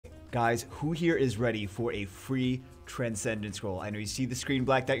Guys, who here is ready for a free Transcendence scroll? I know you see the screen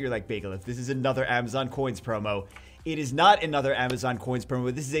blacked out. You're like, Bagel, if this is another Amazon Coins promo. It is not another Amazon Coins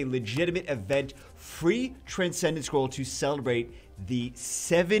promo. This is a legitimate event. Free Transcendence scroll to celebrate the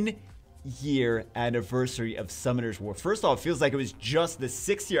 7-year anniversary of Summoner's War. First off, it feels like it was just the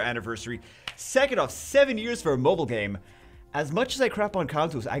 6-year anniversary. Second off, 7 years for a mobile game. As much as I crap on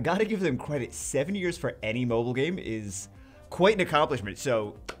consoles, I gotta give them credit. 7 years for any mobile game is quite an accomplishment.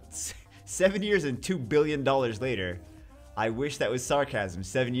 So 7 years and $2 billion later, I wish that was sarcasm.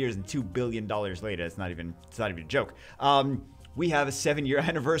 7 years and $2 billion later. It's not even a joke. We have a 7-year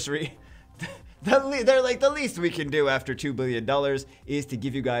anniversary. They're like, the least we can do after $2 billion is to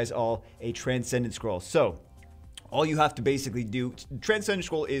give you guys all a Transcendence scroll. So all you have to basically do, Transcendence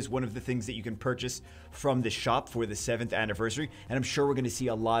scroll is one of the things that you can purchase from the shop for the 7th anniversary. And I'm sure we're going to see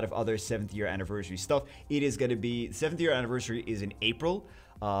a lot of other 7th year anniversary stuff. It is going to be, the 7th year anniversary is in April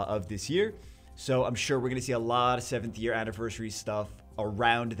of this year. So I'm sure we're going to see a lot of 7th year anniversary stuff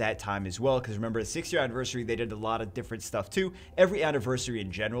around that time as well. Because remember, the 6th year anniversary, they did a lot of different stuff too. Every anniversary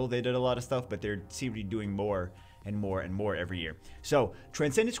in general, they did a lot of stuff, but they seem to be doing more and more and more every year. So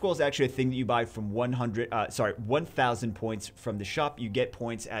Transcendence scroll is actually a thing that you buy from 1,000 points from the shop. You get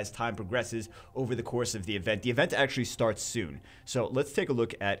points as time progresses over the course of the event. The event actually starts soon. So let's take a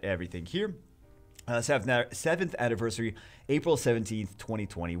look at everything here. 7th anniversary, April 17th,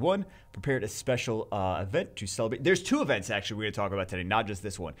 2021. Prepared a special event to celebrate. There's 2 events actually we're going to talk about today, not just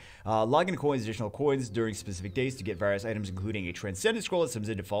this one. Login coins, additional coins during specific days to get various items, including a Transcendence scroll that summons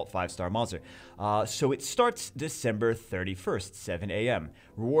a default 5-star monster. So it starts December 31st, 7 a.m.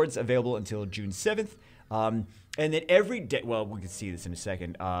 Rewards available until June 7th. And then every day, well, we can see this in a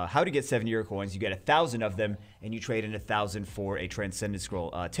second. How to get 7-year coins. You get 1,000 of them, and you trade in 1,000 for a Transcendence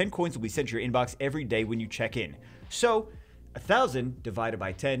scroll. 10 coins will be sent to your inbox every day when you check in. So 1,000 divided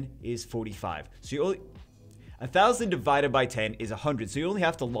by 10 is 45. So you only 1,000 divided by 10 is 100. So you only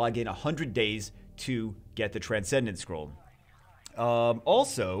have to log in 100 days to get the Transcendence scroll.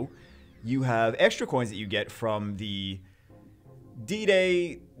 Also, you have extra coins that you get from the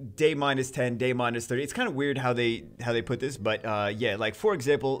D-Day, day minus 10, day minus 30. It's kind of weird how they put this, but yeah, like for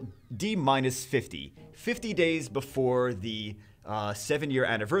example, D minus 50. 50 days before the 7-year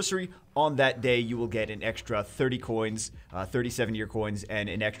anniversary. On that day, you will get an extra 30 coins, 37-year coins, and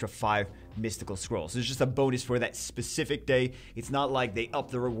an extra 5 mystical scrolls. So it's just a bonus for that specific day. It's not like they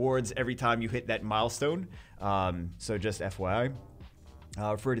up the rewards every time you hit that milestone. So just FYI.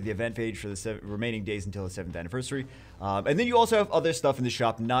 Refer to the event page for the remaining days until the 7th anniversary. And then you also have other stuff in the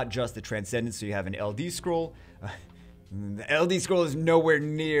shop, not just the Transcendence. So you have an LD scroll. The LD scroll is nowhere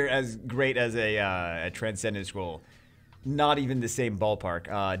near as great as a Transcendence scroll. Not even the same ballpark.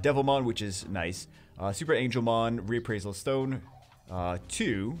 Devilmon, which is nice. Super Angelmon, Reappraisal Stone.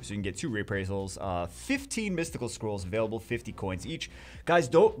 2, so you can get 2 reappraisals. 15 mystical scrolls available, 50 coins each. Guys,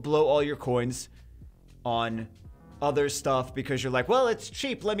 don't blow all your coins on other stuff because you're like, well, it's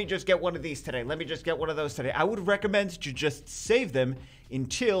cheap. Let me just get one of these today. Let me just get one of those today. I would recommend to just save them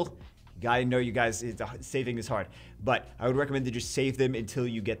until, I know you guys, saving is hard, but I would recommend to just save them until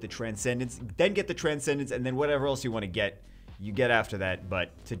you get the Transcendence, then get the Transcendence, and then whatever else you want to get, you get after that. But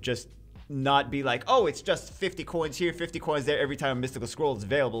to just not be like, oh, it's just 50 coins here, 50 coins there every time a mystical scroll is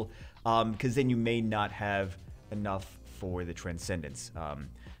available, because then you may not have enough for the Transcendence.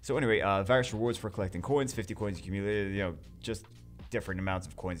 So anyway, various rewards for collecting coins, 50 coins accumulated, you know, just different amounts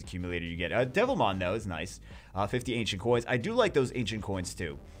of coins accumulated you get. Devilmon, though, is nice. 50 ancient coins. I do like those ancient coins,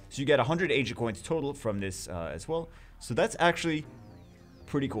 too. So you get 100 ancient coins total from this as well. So that's actually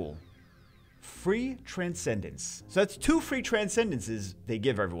pretty cool. Free Transcendence. So that's 2 free Transcendences they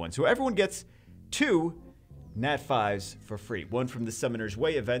give everyone. So everyone gets 2 Nat 5s for free. 1 from the Summoner's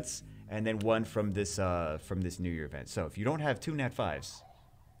Way events, and then 1 from this New Year event. So if you don't have 2 Nat 5s,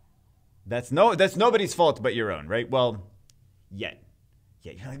 that's nobody's fault but your own, right? Well, yet.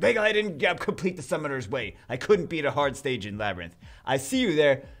 Yeah, you're like, Bagel, I didn't complete the Summoner's Way. I couldn't beat a hard stage in Labyrinth. I see you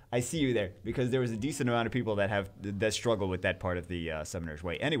there. I see you there. Because there was a decent amount of people that struggle with that part of the Summoner's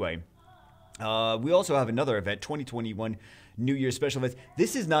Way. Anyway, we also have another event, 2021 New Year special events.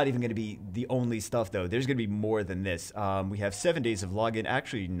 This is not even going to be the only stuff, though. There's going to be more than this. We have 7 days of login.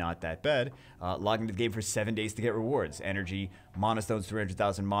 Actually, not that bad. Log into the game for 7 days to get rewards. Energy, Monostones,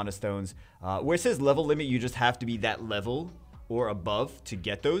 300,000 Monostones. Where it says level limit, you just have to be that level or above to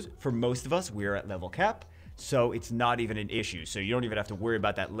get those. For most of us, we're at level cap. So it's not even an issue. So you don't even have to worry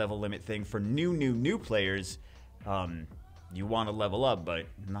about that level limit thing. For new players, you want to level up, but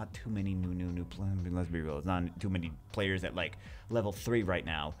not too many new players. Let's be real. It's not too many players at like level 3 right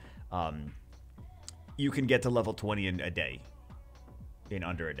now. You can get to level 20 in a day. in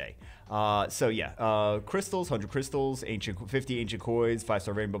under a day. So yeah, crystals, 100 crystals, 50 ancient coins,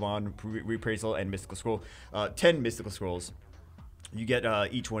 5-star rainbow bond, reappraisal, and mystical scroll. 10 mystical scrolls. You get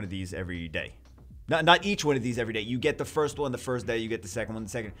each one of these every day. Not each one of these every day. You get the first one the first day. You get the second one the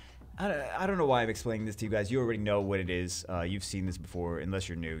second. I don't know why I'm explaining this to you guys. You already know what it is. You've seen this before. Unless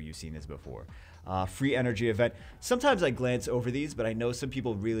you're new, you've seen this before. Free energy event. Sometimes I glance over these, but I know some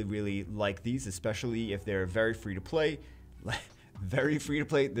people really, really like these, especially if they're very free to play. Very free to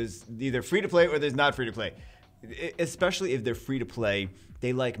play. There's either free to play or there's not free to play. Especially if they're free to play,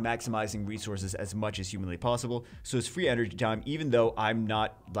 they like maximizing resources as much as humanly possible. So it's free energy time, even though I'm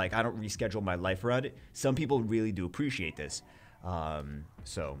not, like, I don't reschedule my life around it. Some people really do appreciate this. And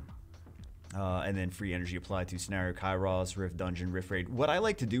then free energy applied to scenario, Kairos, Rift Dungeon, Rift Raid. What I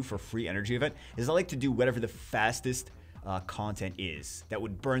like to do for free energy event is I like to do whatever the fastest content is that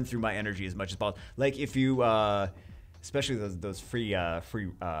would burn through my energy as much as possible. Like if you, especially those free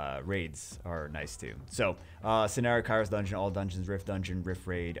raids are nice too. So scenario, Kairos Dungeon, all dungeons, Rift Dungeon, Rift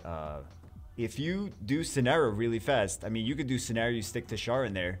Raid. If you do scenario really fast, I mean, you could do scenario, you stick Tashar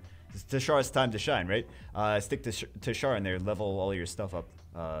in there. Tashar's time to shine, right? Stick Tashar in there, level all your stuff up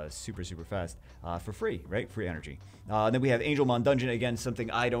super fast for free, right? Free energy. And then we have Angelmon Dungeon, again, something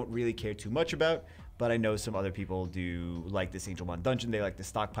I don't really care too much about, but I know some other people do like this Angelmon Dungeon. They like to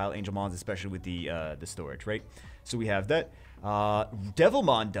stockpile Angelmons, especially with the storage, right? So we have that.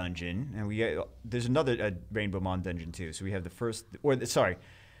 Devilmon Dungeon, and there's another Rainbowmon Dungeon too. So we have the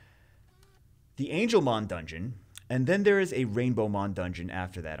Angelmon Dungeon. And then there is a Rainbowmon Dungeon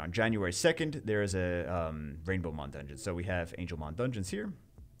after that. On January 2nd, there is a Rainbowmon Dungeon. So we have Angelmon Dungeons here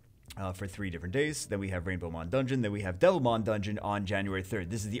for 3 different days. Then we have Rainbowmon Dungeon. Then we have Devilmon Dungeon on January 3rd.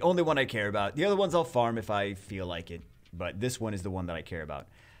 This is the only one I care about. The other ones I'll farm if I feel like it. But this one is the one that I care about.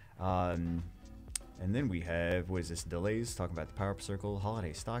 And then we have, what is this, delays, talking about the power-up circle,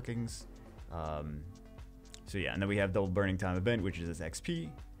 holiday stockings. So yeah, and then we have double burning time event, which is this XP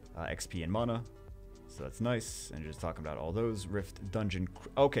and mana. So that's nice, and just talking about all those. Rift Dungeon.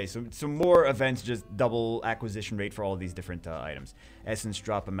 Okay, so some more events, just double acquisition rate for all these different items. Essence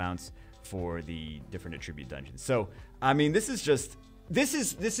drop amounts for the different attribute dungeons. So, I mean, this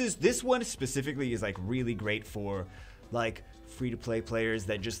one specifically is like really great for like free-to-play players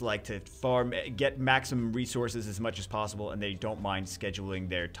that just like to farm, get maximum resources as much as possible, and they don't mind scheduling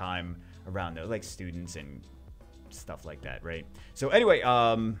their time around there, like students and stuff like that, right? So anyway,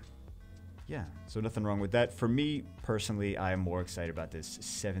 yeah, so nothing wrong with that. For me, personally, I am more excited about this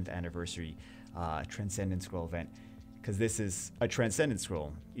 7th anniversary Transcendence Scroll event, because this is a Transcendence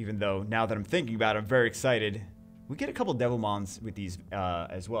Scroll. Even though, now that I'm thinking about it, I'm very excited. We get a couple Devilmons with these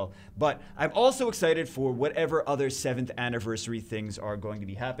as well. But I'm also excited for whatever other 7th anniversary things are going to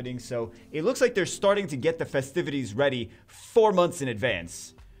be happening. So it looks like they're starting to get the festivities ready 4 months in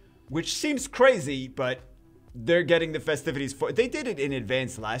advance, which seems crazy, but they're getting the festivities they did it in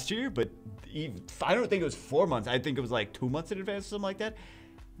advance last year, but I don't think it was 4 months. I think it was like 2 months in advance or something like that.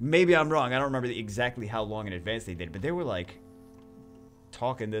 Maybe I'm wrong. I don't remember exactly how long in advance they did, but they were like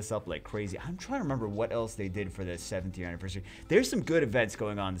talking this up like crazy. I'm trying to remember what else they did for the 7th year anniversary. There's some good events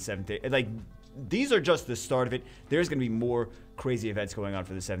going on the 7th year. Like, these are just the start of it. There's going to be more crazy events going on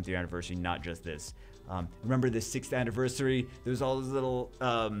for the 7th year anniversary, not just this. Remember the 6th anniversary? There's all those little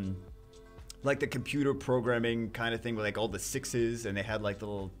like the computer programming kind of thing with like all the 6s, and they had like the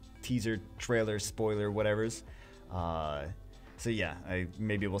little teaser, trailer, spoiler, whatevers. So yeah,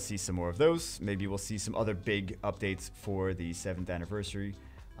 maybe we'll see some more of those. Maybe we'll see some other big updates for the 7th anniversary.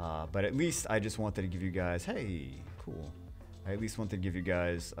 But at least I just wanted to give you guys, hey, cool. I at least wanted to give you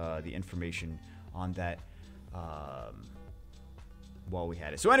guys the information on that while we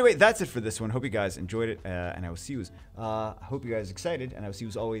had it. So anyway, that's it for this one. Hope you guys enjoyed it, and I will see you. Hope you guys are excited, and I will see you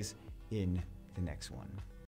as always in the next one.